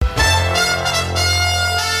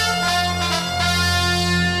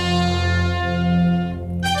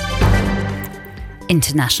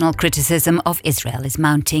International criticism of Israel is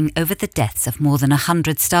mounting over the deaths of more than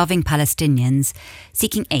 100 starving Palestinians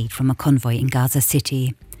seeking aid from a convoy in Gaza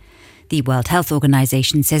City. The World Health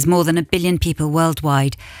Organization says more than 1 billion people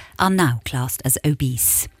worldwide are now classed as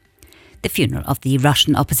obese. The funeral of the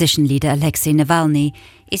Russian opposition leader Alexei Navalny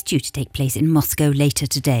is due to take place in Moscow later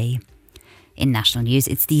today. In national news,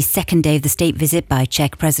 it's the second day of the state visit by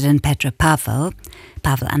Czech President Petr Pavel.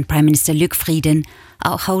 Pavel and Prime Minister Luc Frieden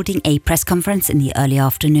are holding a press conference in the early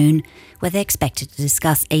afternoon where they're expected to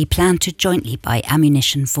discuss a plan to jointly buy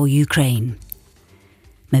ammunition for Ukraine.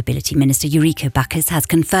 Mobility Minister Eureka Bacchus has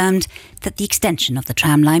confirmed that the extension of the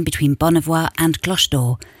tram line between Bonnevoie and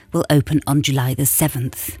Cloche will open on July the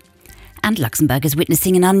 7th. And Luxembourg is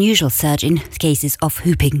witnessing an unusual surge in cases of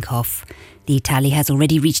whooping cough. The tally has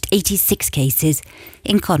already reached 86 cases,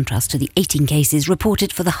 in contrast to the 18 cases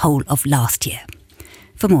reported for the whole of last year.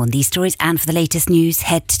 For more on these stories and for the latest news,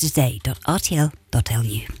 head to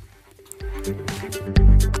today.rtl.lu.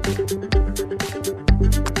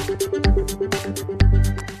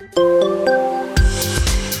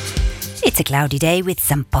 It's a cloudy day with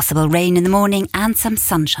some possible rain in the morning and some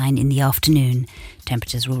sunshine in the afternoon.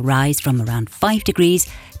 Temperatures will rise from around 5 degrees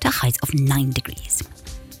to highs of 9 degrees.